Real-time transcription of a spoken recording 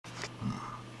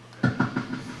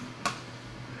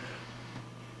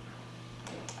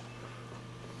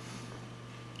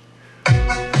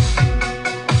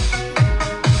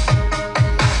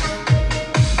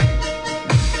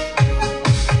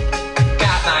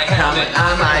went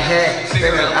on my head,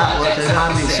 figured out what the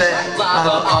zombie said.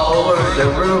 All over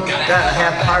the room, gotta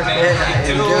have heart that I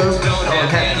can do. Don't have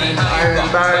an iron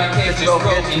bar, just go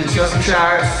get you some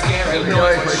sharp. Every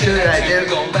noise, what should I do?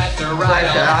 Like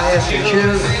that I have to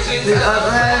choose. The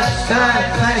last time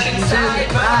flashes in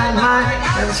my mind,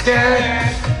 I'm scared.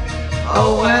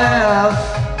 Oh well.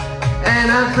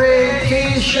 And I'm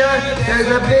pretty sure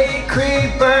there's a big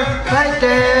creeper right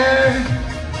there.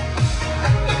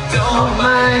 Don't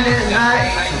mind at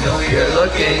night. Know you're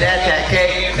looking at that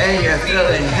cake and you're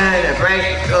feeling kind of break.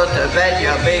 Go to bed,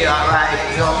 you'll be alright.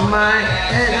 Don't mind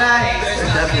at night.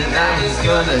 There's nothing I'm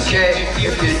gonna shake.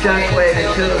 If you just wait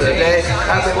until the day,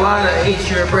 I would wanna eat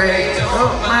your brain.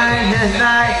 Don't mind at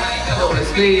night. So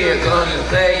it's me you're gonna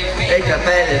play. Make a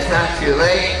bed, it's not too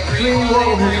late. 3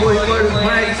 wolves we wouldn't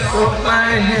play. Don't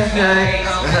mind at night.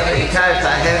 How many times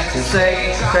I have to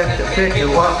say, press the pick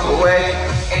and walk away.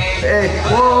 Hey,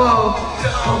 whoa,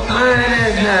 don't mind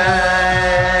at night.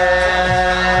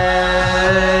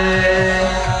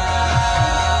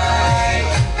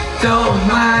 Don't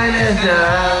mind at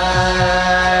night.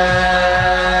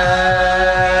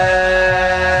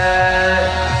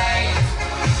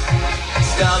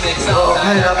 Oh,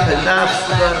 head up enough,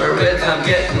 never is, I'm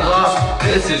getting lost.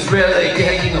 This is really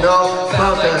getting low.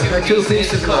 About the 2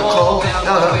 pieces of coal,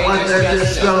 now one there's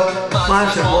this slow.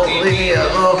 Monster won't leave me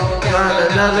alone. On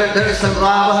another, there's some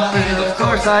lava, and of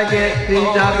course I get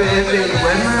PWD.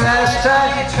 When the last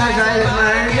time I tried to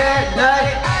learn at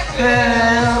night,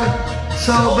 felt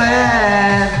so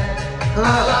bad.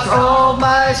 Lost all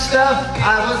my stuff,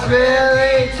 I was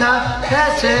really tough,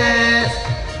 that's it.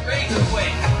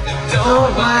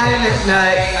 Don't mind at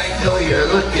night. Know you're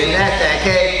looking at that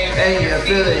cake and you're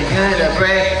feeling kinda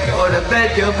brave. Go to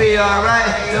bed, you'll be alright.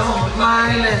 Don't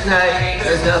mind at night.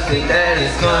 There's nothing that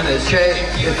is gonna change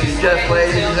if you just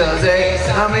wait until day.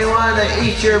 Tell me wanna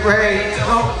eat your brain.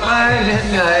 Don't mind at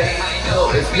night. Know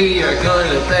it's me you're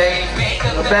gonna thank.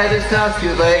 The bed is not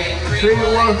too late. 3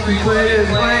 wolves between his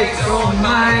legs. Don't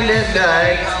mind at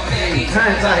night. Many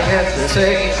times I have to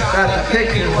say, got to pick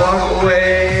and walk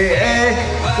away.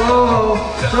 Whoa,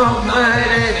 don't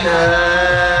mind at night.